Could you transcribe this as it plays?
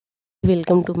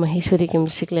Welcome to Maheshwari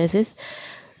chemistry classes.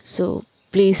 So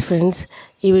please friends,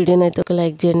 ఈ వీడియోని అయితే ఒక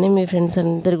లైక్ చేయండి, మీ ఫ్రెండ్స్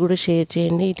అందరు కూడా షేర్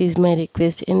చేయండి. It is my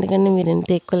request. ఎందుకంటే మీరు ఎంత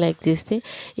ఎక్కువ లైక్ చేస్తే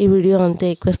ఈ వీడియో అంత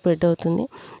ఎక్కువ స్ప్రెడ్ అవుతుంది.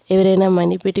 ఎవరైనా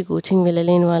మనీ పెట్టి కోచింగ్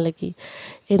వెళ్ళలేని వాళ్ళకి,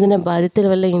 ఏదైనా బాధ్యతల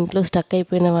వల్ల ఇంట్లో స్టక్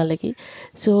అయిపోయిన వాళ్ళకి,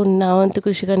 సో నా వంతు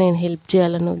కృషిగా నేను హెల్ప్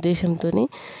చేయాలన్న ఉద్దేశంతో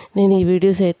నేను ఈ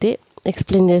వీడియోస్ అయితే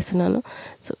ఎక్స్ప్లెయిన్ చేస్తున్నాను.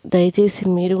 సో దయచేసి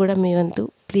మీరు కూడా మీ వంతు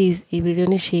ప్లీజ్ ఈ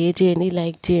వీడియోని షేర్ చేయండి,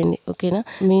 లైక్ చేయండి, ఓకేనా?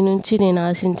 మీ నుంచి నేను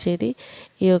ఆశించేది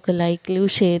ఈ యొక్క లైక్లు,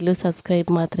 షేర్లు,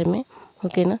 సబ్స్క్రైబ్ మాత్రమే,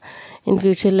 ఓకేనా? ఇన్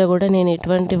ఫ్యూచర్లో కూడా నేను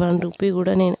ఎటువంటి 1 రూపీ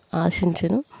కూడా నేను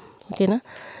ఆశించను, ఓకేనా?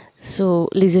 So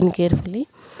listen carefully.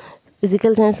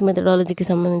 Physical science మెథడాలజీకి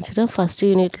సంబంధించిన ఫస్ట్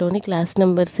యూనిట్లోని క్లాస్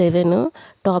నెంబర్ 7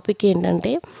 టాపిక్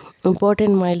ఏంటంటే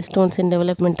important mile stones in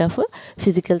development of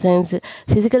physical science.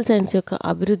 Physical science యొక్క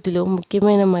అభివృద్ధిలో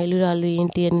ముఖ్యమైన మైలురాళ్ళు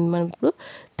ఏంటి అని మనం ఇప్పుడు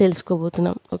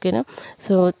తెలుసుకోబోతున్నాం, ఓకేనా?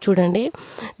 సో చూడండి,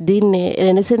 దీన్నే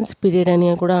రెనెసెన్స్ పీరియడ్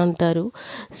అని కూడా అంటారు.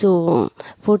 సో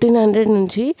 1400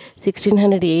 నుంచి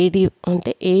 1600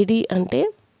 ఏడి అంటే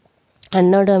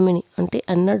అన్నా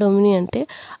డొమిని అంటే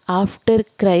ఆఫ్టర్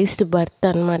క్రైస్ట్ బర్త్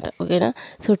అనమాట, ఓకేనా?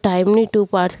 సో టైంని 2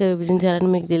 పార్ట్స్గా విభజించాలని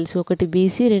మీకు తెలుసు. ఒకటి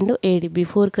బీసీ, 2 ఏడి,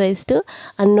 బిఫోర్ క్రైస్ట్,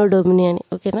 అన్నా డొమిని అని,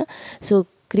 ఓకేనా? సో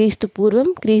క్రీస్తు పూర్వం,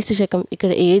 క్రీస్తు శకం.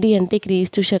 ఇక్కడ ఏడి అంటే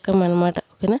క్రీస్తు శకం అనమాట,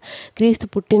 ఓకేనా? క్రీస్తు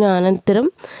పుట్టిన అనంతరం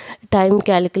టైం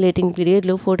క్యాలిక్యులేటింగ్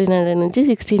పీరియడ్లో 1400 నుంచి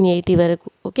 1680 వరకు,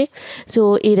 ఓకే? సో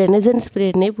ఈ రెనెసెన్స్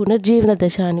పీరియడ్ని పునర్జీవన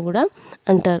దశ అని కూడా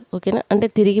అంటారు, ఓకేనా? అంటే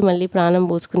తిరిగి మళ్ళీ ప్రాణం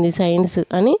పోసుకుంది సైన్స్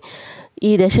అని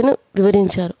ఈ దశను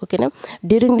వివరించారు, ఓకేనా?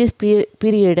 During this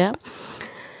period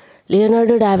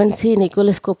Leonardo DaVinci,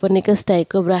 Nicholas Copernicus,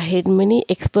 Tyco బ్రాహెడ్ many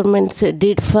experiments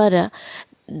did for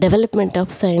development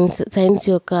of science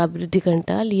యొక్క అభివృద్ధి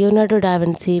కంట లియోనార్డో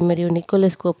డావిన్సీ మరియు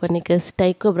నికోలస్ కోపర్నికస్,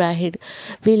 టైకో బ్రాహెడ్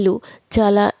వీళ్ళు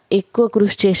చాలా ఎక్కువ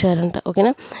కృషి చేశారంట,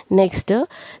 ఓకేనా? Next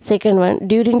second one,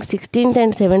 during 16th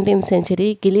and 17th century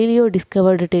Galileo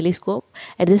discovered telescope.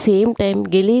 At the same time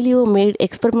Galileo made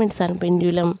experiments on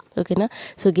pendulum, ఓకేనా?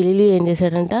 సో గెలీలియో ఏం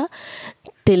చేశాడంట,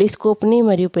 టెలిస్కోప్ని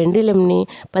మరియు పెండ్యులంని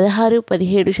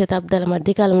 16-17 శతాబ్దాల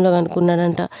మధ్యకాలంలో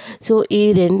కనుక్కున్నాడంట. సో ఈ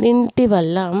రెండింటి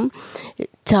వల్ల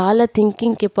చాలా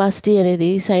థింకింగ్ కెపాసిటీ అనేది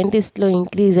సైంటిస్ట్లో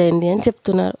ఇంక్రీజ్ అయింది అని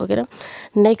చెప్తున్నారు, ఓకేనా?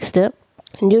 Next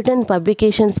Newton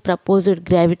publications proposed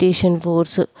gravitation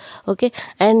force, okay?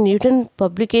 And Newton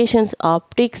publications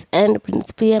optics and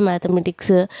Principia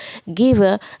mathematics give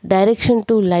direction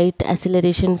to light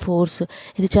acceleration force.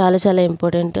 ఇది చాలా చాలా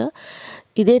ఇంపార్టెంట్.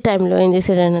 ఇదే టైంలో ఏం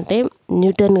చేశాడంటే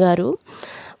న్యూటన్ గారు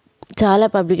చాలా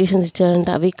పబ్లికేషన్స్ ఇచ్చారంట.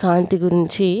 అవి కాంతి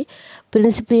గురించి.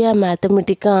 ప్రిన్సిపియా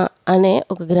మ్యాథమెటికా అనే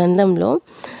ఒక గ్రంథంలో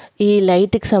ఈ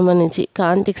లైట్కి సంబంధించి,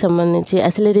 కాంతికి సంబంధించి,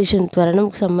 యాక్సిలరేషన్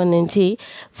త్వరణంకి సంబంధించి,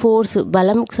 ఫోర్స్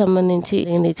బలంకి సంబంధించి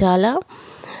చాలా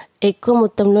ఎక్కువ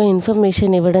మొత్తంలో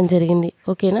ఇన్ఫర్మేషన్ ఇవ్వడం జరిగింది,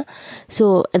 ఓకేనా? So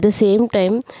at the same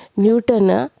time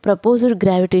Newton proposed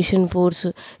gravitation force.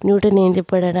 Newton ఏం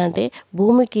చెప్పాడంటే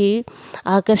భూమికి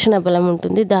ఆకర్షణ బలం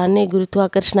ఉంటుంది, దాన్నే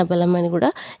గురుత్వాకర్షణ బలం అని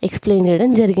కూడా ఎక్స్ప్లెయిన్ చేయడం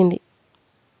జరిగింది.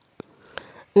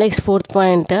 Next fourth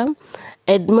point,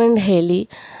 Edmund Haley.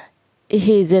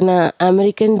 He is an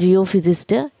American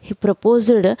geophysicist. He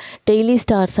proposed daily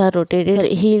stars are rotated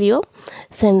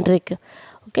heliocentric.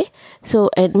 Okay? So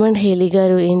Edmund Haley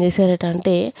గారు ఏం చేశారట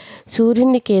అంటే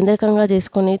సూర్యుడిని కేంద్రకంగా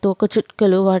చేసుకొని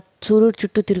తోకచుక్కలు సూర్యుడు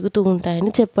చుట్టూ తిరుగుతూ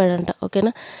ఉంటాయని చెప్పాడంట,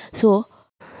 ఓకేనా? So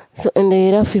in the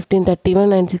year of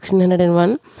 1531 and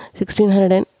 1601,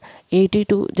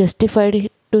 1682 justified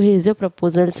to his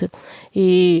proposals. ఈ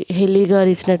హేలీ గారు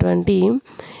ఇచ్చినటువంటి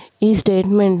ఈ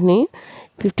స్టేట్మెంట్ని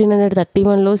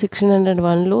 1531లో,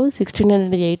 1601లో,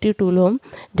 1682లో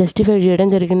జస్టిఫై చేయడం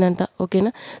జరిగిందంట,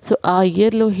 ఓకేనా? సో ఆ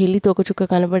ఇయర్లో హెలీ తోకచుక్క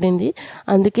కనబడింది,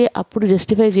 అందుకే అప్పుడు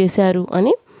జస్టిఫై చేశారు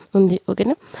అని ఉంది,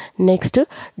 ఓకేనా? Next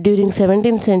during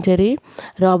 17th century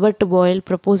Robert boil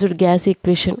proposed gas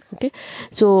equation, okay?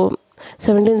 So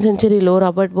 17th centuryలో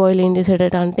Robert boil ఏం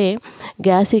చేశాడట అంటే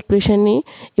గ్యాస్ ఈక్వేషన్ని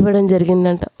ఇవ్వడం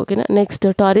జరిగిందంట, ఓకేనా? Next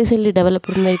టారిసెల్లీ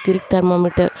developed mercury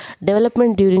thermometer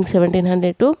development during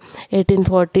 1700 to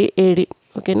 1840 AD,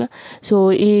 ఓకేనా? సో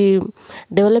ఈ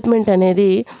డెవలప్మెంట్ అనేది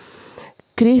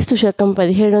క్రీస్తు శకం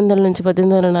 1700 నుంచి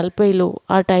 1840లో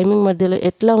ఆ టైమింగ్ మధ్యలో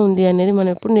ఎట్లా ఉంది అనేది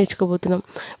మనం ఎప్పుడు నేర్చుకోబోతున్నాం.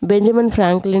 Benjamin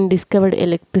Franklin discovered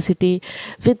electricity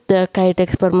with kite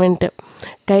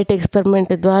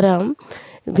experiment ద్వారా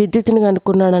విద్యుత్తుని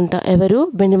కనుక్కున్నాడంట. ఎవరు?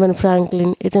 Benjamin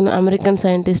Franklin. ఇతను అమెరికన్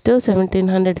సైంటిస్ట్.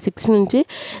 1706 నుంచి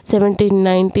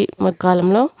 1790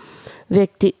 కాలంలో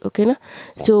వ్యక్తి, ఓకేనా?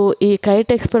 సో ఈ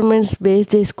కైట్ ఎక్స్పెరిమెంట్స్ బేస్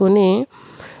చేసుకొని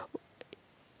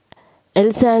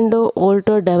ఎల్సాండో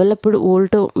ఓల్టో డెవలప్డ్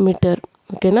వోల్టోమీటర్,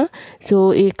 ఓకేనా. సో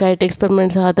ఈ కైట్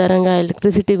ఎక్స్పెరిమెంట్స్ ఆధారంగా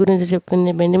ఎలక్ట్రిసిటీ గురించి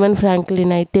చెప్పింది బెంజమిన్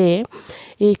ఫ్రాంక్లిన్ అయితే,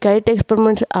 ఈ కైట్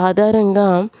ఎక్స్పెరిమెంట్స్ ఆధారంగా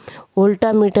వోల్టా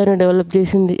మీటర్ని డెవలప్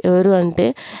చేసింది ఎవరు అంటే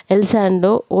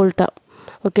ఎల్సాండో వోల్టా.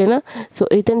 ఓకేనా. సో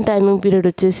ఇతని టైమింగ్ పీరియడ్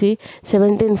వచ్చేసి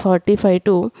 1745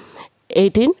 to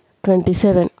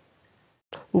 1827.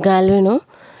 గాల్వెనో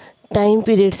time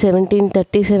period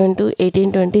 1737 to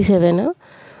 1827.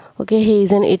 Okay, he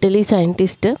is an Italy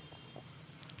scientist.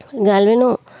 Galvano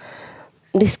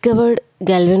discovered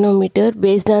galvanometer.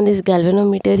 Based on this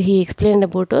galvanometer, he explained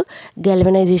about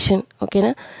galvanization.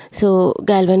 ఓకేనా. సో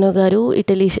గాల్వెనో గారు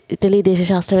ఇటలీ దేశ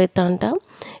శాస్త్రవేత్త అంట.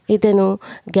 ఇతను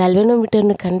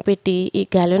గాల్వెనోమీటర్ను కనిపెట్టి ఈ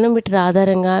గాల్వెనోమీటర్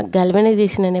ఆధారంగా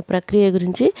గాల్వనైజేషన్ అనే ప్రక్రియ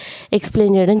గురించి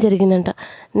ఎక్స్ప్లెయిన్ చేయడం జరిగిందంట.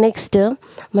 నెక్స్ట్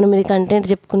మనం ఇది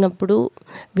కంటెంట్ చెప్పుకున్నప్పుడు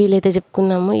వీలైతే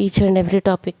చెప్పుకున్నాము ఈచ్ అండ్ ఎవ్రీ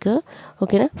టాపిక్.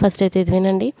 ఓకేనా. ఫస్ట్ అయితే ఇది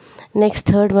వినండి. Next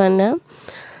third one,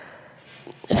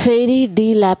 fairy D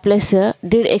Laplace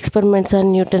did experiments on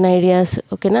Newton ideas.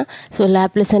 ఓకేనా. సో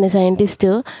లాప్లెస్ అనే సైంటిస్ట్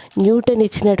న్యూటన్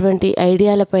ఇచ్చినటువంటి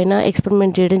ఐడియాల పైన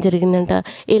ఎక్స్పెరిమెంట్ చేయడం జరిగిందంట.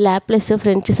 ఈ Laplace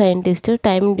French scientist.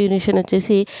 Time duration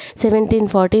వచ్చేసి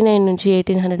 1749 నుంచి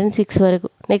 1806 వరకు.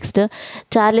 నెక్స్ట్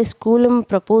చార్లెస్ కూలం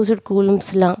ప్రపోజ్డ్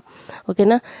కూలమ్స్ లా.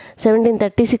 ఓకేనా.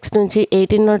 1736 నుంచి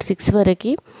 1806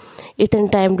 వరకు ఇతని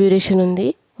టైం డ్యూరేషన్ ఉంది.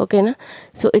 ఓకేనా.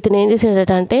 సో ఇతను ఏం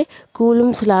చేశాడట అంటే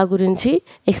కూలమ్స్ లా గురించి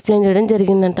ఎక్స్ప్లెయిన్ చేయడం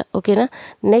జరిగిందంట. ఓకేనా.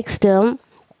 Next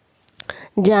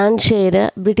John share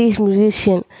British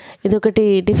musician. ఇది ఒకటి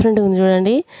డిఫరెంట్గా ఉంది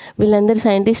చూడండి. వీళ్ళందరూ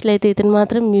సైంటిస్టులు అయితే ఇతను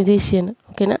మాత్రం మ్యూజిషియన్.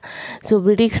 ఓకేనా. సో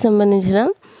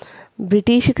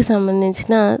బ్రిటిష్కి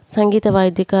సంబంధించిన సంగీత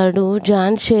వాయిద్యకారుడు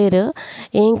జాన్ షేర్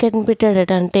ఏం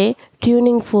కనిపెట్టాడట అంటే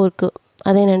ట్యూనింగ్ ఫోర్క్,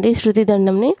 అదేనండి శృతి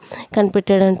దండంని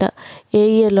కనిపెట్టాడంట. ఏ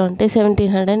ఇయర్లో అంటే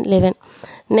 1711.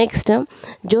 Next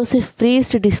Joseph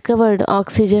priest discovered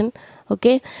oxygen.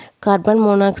 Okay, carbon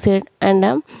monoxide and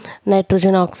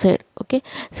nitrogen oxide. Okay.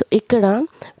 So ఇక్కడ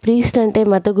ప్రీస్ట్ అంటే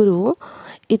మత గురువు.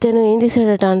 ఇతను ఏం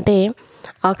చేశాడట అంటే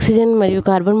ఆక్సిజన్ మరియు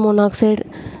కార్బన్ మోనాక్సైడ్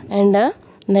అండ్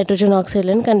నైట్రోజన్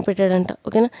ఆక్సైడ్లను కనిపెట్టాడంట.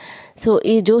 ఓకేనా. సో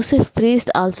ఈ Joseph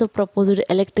priest also proposed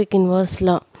electric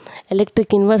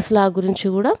inverse law గురించి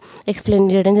కూడా ఎక్స్ప్లెయిన్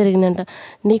చేయడం జరిగిందంట.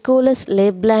 Nicholas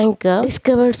లేబ్లాంక్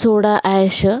discovered soda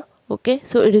ash. Okay.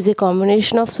 So it is a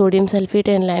combination of sodium sulphate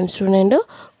and limestone and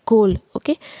coal.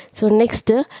 Okay. So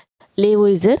next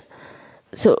Lavoisier.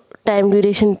 So time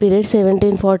duration period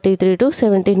 1743 to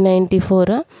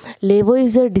 1794.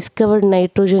 Lavoisier discovered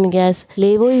nitrogen gas.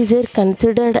 Lavoisier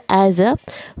considered as a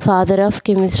father of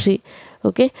chemistry.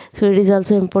 Okay, so it is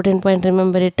also important point,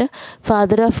 remember it.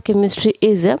 Father of chemistry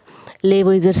is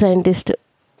Lavoisier scientist.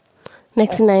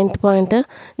 Next, 9th point,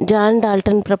 John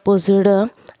Dalton proposed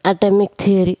atomic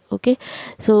theory. Okay,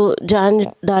 so John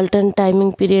Dalton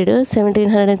timing period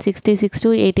 1766 to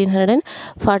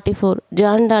 1844.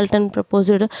 John Dalton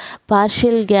proposed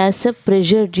partial gas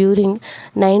pressure during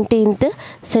 19th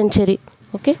century.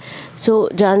 Okay, so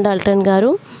John Dalton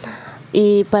garu ఈ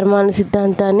పరమాణు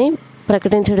సిద్ధాంతాన్ని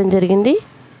ప్రకటించడం జరిగింది.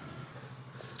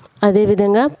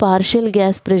 అదేవిధంగా partial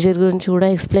gas pressure గురించి కూడా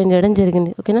explain చేయడం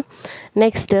జరిగింది. ఓకేనా.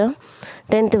 Next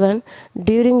 10th one,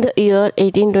 during the year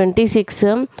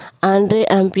 1826 Andre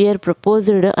ampere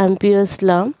proposed amperes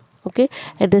law. Okay,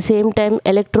 at the same time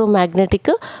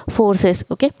electromagnetic forces.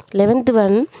 Okay. 11th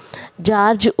one,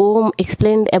 George ohm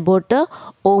explained about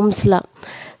Ohm's law.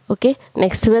 Okay,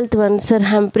 next 12th one, Sir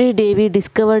Humphrey Davy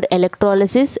discovered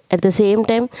electrolysis. At the same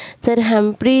time, Sir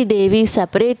Humphrey Davy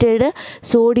separated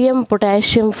sodium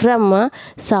potassium from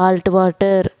salt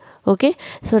water. Okay,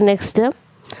 so next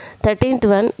 13th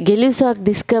one, Gay-Lussac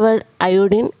discovered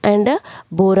iodine and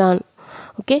boron.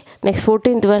 Okay, next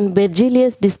 14th one,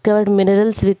 Berzelius discovered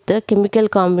minerals with the chemical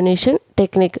combination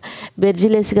technique.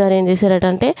 Berzelius గారు ఏం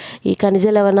చేశారటంటే ఈ ఖనిజ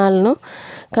లవణాలను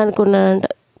కనుక్కున్నారంట.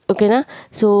 ఓకేనా.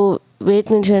 So వేటి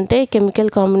నుంచి అంటే chemical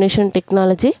combination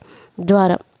technology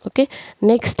ద్వారా. Okay.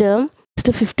 Next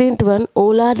 15th one,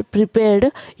 volar prepared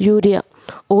urea.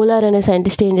 Volar అనే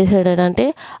సైంటిస్ట్ ఏం చేశాడంటే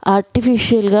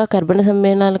ఆర్టిఫిషియల్గా కర్బన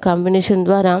సమ్మేళనాల కాంబినేషన్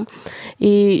ద్వారా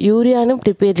ఈ యూరియాను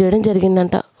ప్రిపేర్ చేయడం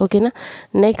జరిగిందంట. ఓకేనా.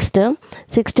 Next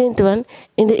 16th one,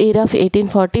 in the year of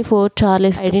 1844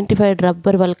 Charles identified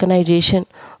rubber vulcanisation.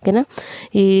 ఓకేనా.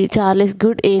 ఈ చార్లెస్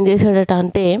గుడ్ ఏం చేశాడట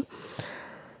అంటే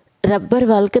రబ్బర్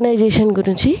వల్కనైజేషన్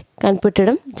గురించి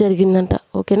కనిపెట్టడం జరిగిందంట.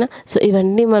 ఓకేనా. సో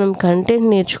ఇవన్నీ మనం కంటెంట్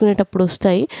నేర్చుకునేటప్పుడు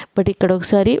వస్తాయి, బట్ ఇక్కడ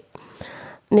ఒకసారి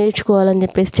నేర్చుకోవాలని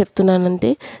చెప్పేసి చెప్తున్నాను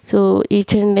అంతే. So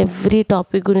each and every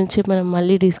topic గురించి మనం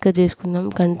మళ్ళీ డిస్కస్ చేసుకుందాం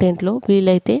కంటెంట్లో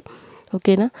వీలైతే.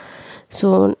 ఓకేనా. So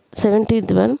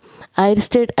 17th one,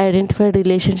 Oersted identified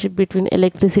relationship between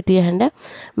electricity and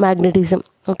magnetism.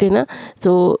 ఓకేనా.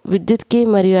 సో విద్యుత్కి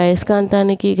మరియు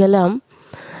అయస్కాంతానికి గల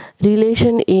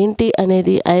రిలేషన్ ఏంటి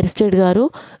అనేది ఐర్స్టెడ్ గారు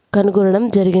కనుగొనడం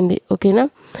జరిగింది. ఓకేనా.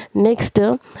 Next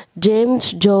James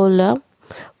జౌలా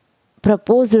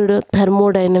proposed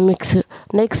thermodynamics.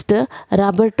 Next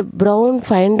Robert brown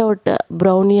find out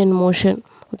Brownian motion.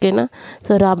 ఓకేనా.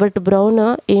 సో రాబర్ట్ బ్రౌన్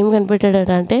ఏం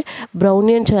కనిపెట్టాడంట అంటే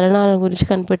బ్రౌనియన్ చలనాల గురించి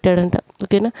కనిపెట్టాడంట.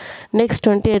 ఓకేనా. Next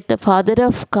 28 father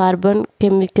of carbon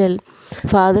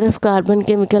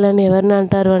chemical అని ఎవరిని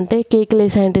అంటారు అంటే కేకులే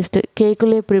scientist.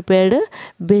 కేకులే prepared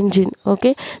benzene.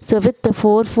 Okay. So with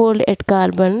 4 fold at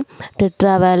carbon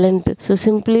tetravalent. So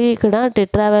simply ఇక్కడ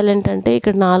టెట్రావాలెంట్ అంటే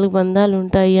ఇక్కడ 4 బంధాలు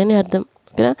ఉంటాయి అని అర్థం.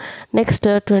 ఓకేనా. Next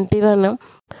 21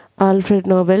 Alfred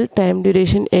Nobel time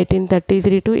duration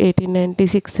 1833 to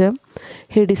 1896.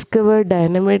 He discovered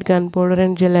dynamite, gun powder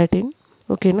and gelatin.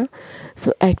 ఓకేనా. సో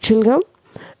యాక్చువల్గా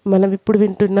మనం ఇప్పుడు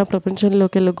వింటున్న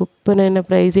ప్రపంచంలోకెల్లా గొప్పనైన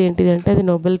ప్రైజ్ ఏంటిదంటే అది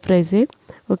నోబెల్ ప్రైజే.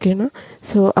 ఓకేనా.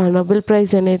 సో ఆ నోబెల్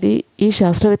ప్రైజ్ అనేది ఈ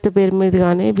శాస్త్రవేత్త పేరు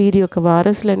మీదుగానే వీరి యొక్క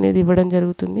వారసులు అనేది ఇవ్వడం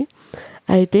జరుగుతుంది.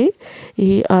 అయితే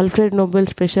ఈ ఆల్ఫ్రెడ్ నోబెల్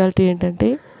స్పెషాలిటీ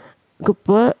ఏంటంటే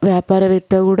గొప్ప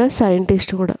వ్యాపారవేత్త కూడా,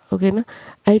 సైంటిస్ట్ కూడా. ఓకేనా.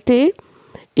 అయితే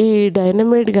ఈ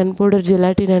డైనమైట్, గన్ పౌడర్,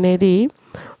 జెలాటిన్ అనేది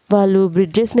వాళ్ళు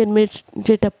బ్రిడ్జెస్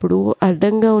నిర్మించేటప్పుడు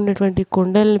అడ్డంగా ఉన్నటువంటి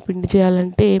కొండలను పిండి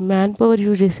చేయాలంటే మ్యాన్ పవర్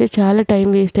యూజ్ చేస్తే చాలా టైం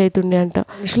వేస్ట్ అవుతుండే అంట.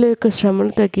 మనుషుల యొక్క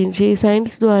శ్రమను తగ్గించి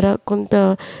సైన్స్ ద్వారా కొంత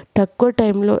తక్కువ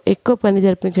టైంలో ఎక్కువ పని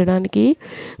జరిపించడానికి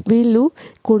వీళ్ళు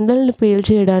కొండలను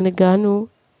పేల్చేయడానికి గాను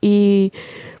ఈ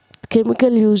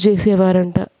కెమికల్ యూజ్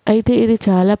చేసేవారంట. అయితే ఇది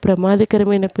చాలా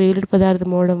ప్రమాదకరమైన పేలుడు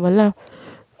పదార్థం అవడం వల్ల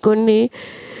కొన్ని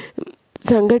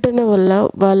సంఘటన వల్ల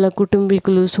వాళ్ళ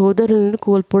కుటుంబీకులు, సోదరులను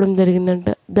కోల్పోవడం జరిగిందంట.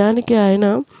 దానికి ఆయన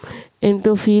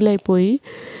ఎంతో ఫీల్ అయిపోయి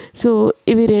సో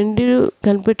ఇవి రెండు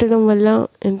కనిపెట్టడం వల్ల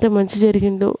ఎంత మంచి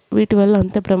జరిగిందో వీటి వల్ల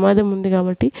అంత ప్రమాదం ఉంది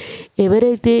కాబట్టి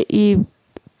ఎవరైతే ఈ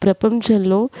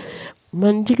ప్రపంచంలో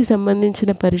మంచికి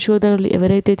సంబంధించిన పరిశోధనలు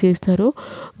ఎవరైతే చేస్తారో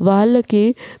వాళ్ళకి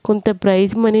కొంత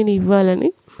ప్రైజ్ మనీని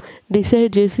ఇవ్వాలని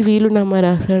డిసైడ్ చేసి వీలునామా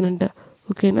రాశాడంట.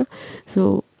 ఓకేనా. సో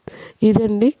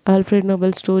ఇదండి Alfred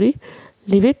Nobel story.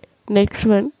 Live it. Next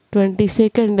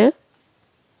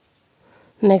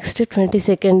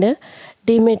 22nd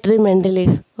Dmitry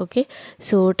Mendeleev. Okay.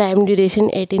 So time duration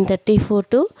 1834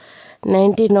 to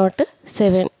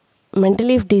 1907.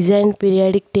 Mendeleev design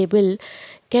periodic table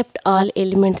kept all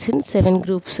elements in 7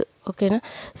 groups. ఓకేనా.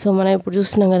 సో మనం ఇప్పుడు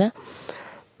చూస్తున్నాం కదా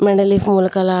మెండలీఫ్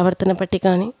మూలకాల ఆవర్తన పట్టిక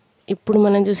అని. ఇప్పుడు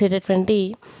మనం చూసేటటువంటి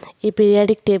ఈ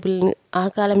పీరియాడిక్ టేబుల్ ఆ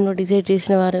కాలంలో డిసైడ్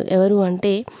చేసిన వారు ఎవరు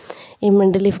అంటే ఈ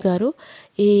మెండలీఫ్ గారు.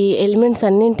 ఈ ఎలిమెంట్స్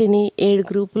అన్నింటినీ 7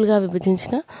 గ్రూపులుగా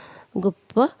విభజించిన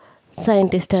గొప్ప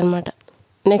సైంటిస్ట్ అనమాట.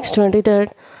 Next 23rd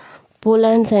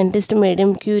Poland scientist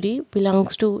madam Curie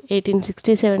belongs to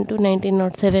 1867 to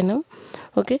 1907.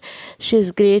 Okay. She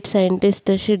is great scientist.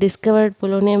 She discovered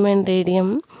polonium and radium.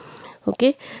 Okay.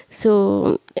 So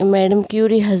madam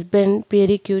Curie husband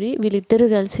Pierre Curie వీళ్ళిద్దరూ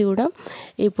కలిసి కూడా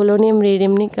ఈ పొలోనియం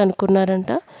రేడియంని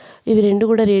కనుక్కున్నారంట. ఇవి రెండు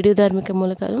కూడా రేడియో ధార్మిక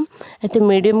మూలకాలు. అయితే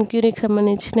మేడమ్ క్యూరీకి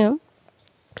సంబంధించిన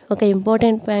ఒక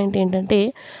ఇంపార్టెంట్ పాయింట్ ఏంటంటే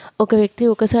ఒక వ్యక్తి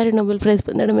ఒకసారి నోబెల్ ప్రైజ్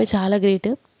పొందడమే చాలా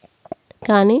గ్రేట్.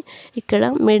 కానీ ఇక్కడ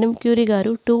మేడమ్ క్యూరీ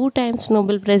గారు 2 times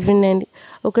నోబెల్ ప్రైజ్ విన్ అయింది.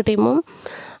 ఒకటేమో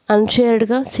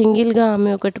అన్షేర్డ్గా సింగిల్గా ఆమె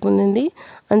ఒకటి పొందింది.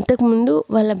 అంతకుముందు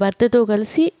వాళ్ళ భర్తతో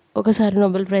కలిసి ఒకసారి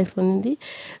నోబెల్ ప్రైజ్ పొందింది.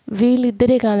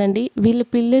 వీళ్ళిద్దరే కాదండి, వీళ్ళ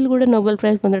పిల్లలు కూడా నోబెల్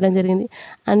ప్రైజ్ పొందడం జరిగింది.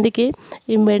 అందుకే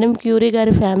ఈ మేడమ్ క్యూరీ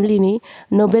గారి ఫ్యామిలీని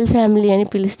నోబెల్ ఫ్యామిలీ అని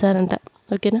పిలుస్తారంట.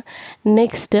 ఓకేనా.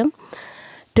 Next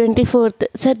 24th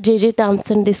sir J J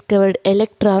Thomson discovered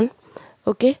electron.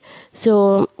 Okay. So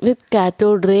with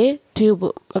cathode ray tube.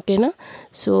 ఓకేనా.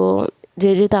 సో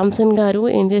జేజే థామ్సన్ గారు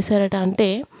ఏం చేశారట అంటే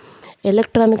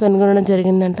ఎలక్ట్రాన్ కనుగొనడం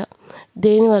జరిగిందంట.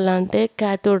 దేనివల్ల అంటే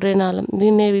క్యాథోడ్ రే నాళం,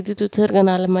 దీన్నే విద్యుత్ ఉత్సర్గ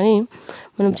నాళం అని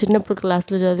మనం చిన్నప్పుడు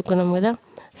క్లాస్లో చదువుకున్నాం కదా.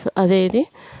 సో అదే ఇది.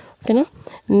 ఓకేనా.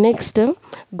 Next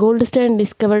gold stain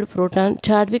discovered proton,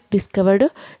 Chadwick discovered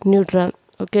neutron.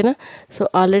 ఓకేనా. సో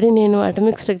ఆల్రెడీ నేను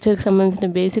అటమిక్ స్ట్రక్చర్కి సంబంధించిన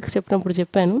బేసిక్స్ చెప్పినప్పుడు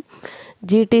చెప్పాను.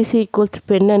 జీటీసీ ఈక్వల్స్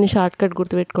పెన్ అని షార్ట్ కట్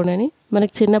గుర్తుపెట్టుకోండి అని.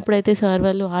 మనకు చిన్నప్పుడు అయితే సార్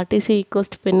వాళ్ళు ఆర్టీసీ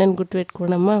ఈక్వల్స్ పెన్ అని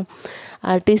గుర్తుపెట్టుకోండమ్మా.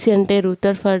 ఆర్టీసీ అంటే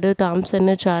రూథర్ఫర్డ్,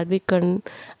 థామ్సన్, చాడ్విక్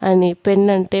అని, పెన్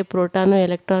అంటే ప్రోటాను,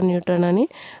 ఎలక్ట్రాన్, న్యూట్రాన్ అని.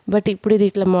 బట్ ఇప్పుడు ఇది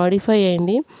ఇట్లా మాడిఫై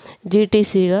అయింది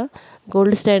జీటీసీగా.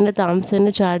 Gold stain, Thomson,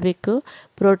 Chadwick,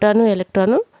 proton,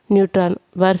 electron, neutron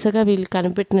వరుసగా వీళ్ళు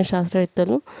కనిపెట్టిన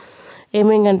శాస్త్రవేత్తలు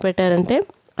ఏమేం కనిపెట్టారంటే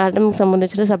ఆటమిక్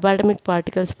సంబంధించిన sub atomic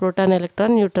particles proton,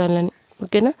 electron, న్యూట్రాన్లని.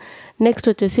 ఓకేనా. నెక్స్ట్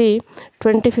వచ్చేసి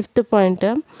 25th point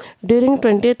during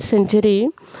 20th century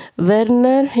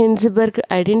Werner హిన్స్బర్గ్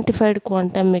identified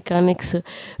quantum mechanics.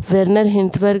 Werner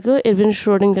హిన్స్బర్గ్, Erwin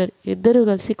Schrodinger ఇద్దరు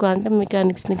కలిసి క్వాంటమ్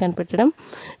మెకానిక్స్ని కనిపెట్టడం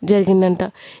జరిగిందంట.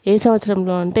 ఏ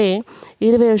సంవత్సరంలో అంటే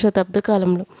 20వ శతాబ్ద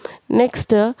కాలంలో.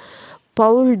 Next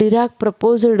Paul Dirac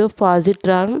proposed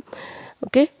positron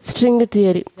okay string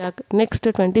theory. Next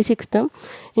 26th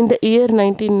in the year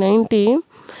 1990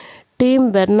 team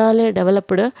బెర్నాలే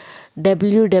developed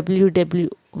WWW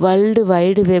world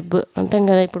wide web అంటాం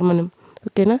కదా ఇప్పుడు మనం,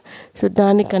 ఓకేనా. సో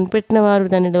దాన్ని కనిపెట్టిన వారు,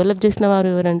 దాన్ని డెవలప్ చేసిన వారు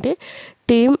ఎవరంటే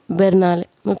team బెర్నాలే.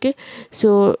 Okay, so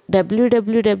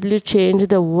WWW change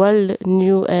the world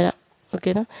new era,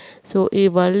 ఓకేనా. సో ఈ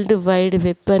వరల్డ్ వైడ్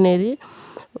వెబ్ అనేది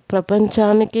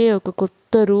ప్రపంచానికి ఒక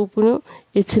కొత్త రూపును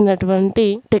ఇచ్చినటువంటి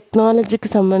టెక్నాలజీకి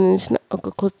సంబంధించిన ఒక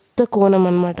కొత్త కోణం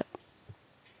అన్నమాట.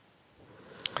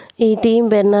 ఈ టీమ్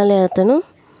బెర్నాలే అతను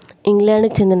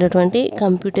ఇంగ్లాండ్కి చెందినటువంటి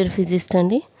కంప్యూటర్ ఫిజిసిస్ట్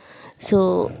అండి. సో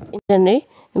ఇదండి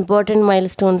important mile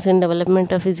stones in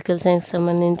development of physical science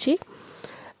సంబంధించి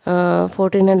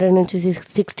 1400 నుంచి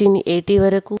 1680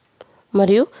 వరకు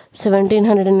మరియు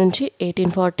 1700 నుంచి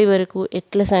 1840 వరకు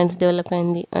ఎట్లా సైన్స్ డెవలప్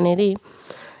అయింది అనేది,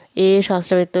 ఏ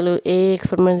శాస్త్రవేత్తలు ఏ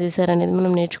ఎక్స్పెరిమెంట్ చేశారనేది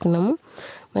మనం నేర్చుకున్నాము.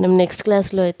 మనం నెక్స్ట్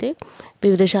క్లాస్లో అయితే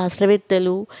వివిధ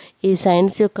శాస్త్రవేత్తలు ఈ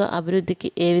సైన్స్ యొక్క అభివృద్ధికి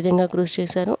ఏ విధంగా కృషి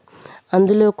చేశారో,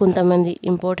 అందులో కొంతమంది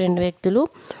ఇంపార్టెంట్ వ్యక్తులు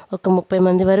ఒక 30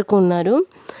 మంది వరకు ఉన్నారు.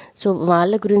 సో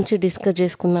వాళ్ళ గురించి డిస్కస్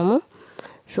చేసుకున్నాము.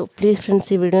 సో ప్లీజ్ ఫ్రెండ్స్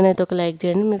ఈ వీడియోని అయితే ఒక లైక్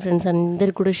చేయండి, మీ ఫ్రెండ్స్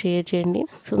అందరికి కూడా షేర్ చేయండి.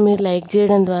 సో మీరు లైక్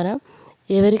చేయడం ద్వారా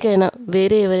ఎవరికైనా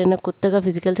ఎవరైనా కొత్తగా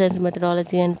ఫిజికల్ సైన్స్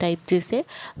మెథడాలజీ అని టైప్ చేస్తే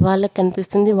వాళ్ళకి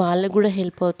కనిపిస్తుంది, వాళ్ళకు కూడా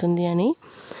హెల్ప్ అవుతుంది అని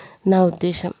నా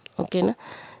ఉద్దేశం, ఓకేనా.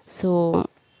 సో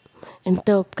ఎంత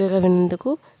ఓపికగా విన్నందుకు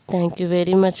థ్యాంక్ యూ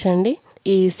వెరీ మచ్ అండి.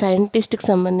 ఈ సైంటిస్ట్కి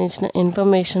సంబంధించిన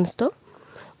ఇన్ఫర్మేషన్స్తో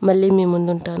మళ్ళీ మీ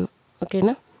ముందుంటాను,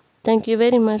 ఓకేనా. Thank you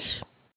very much.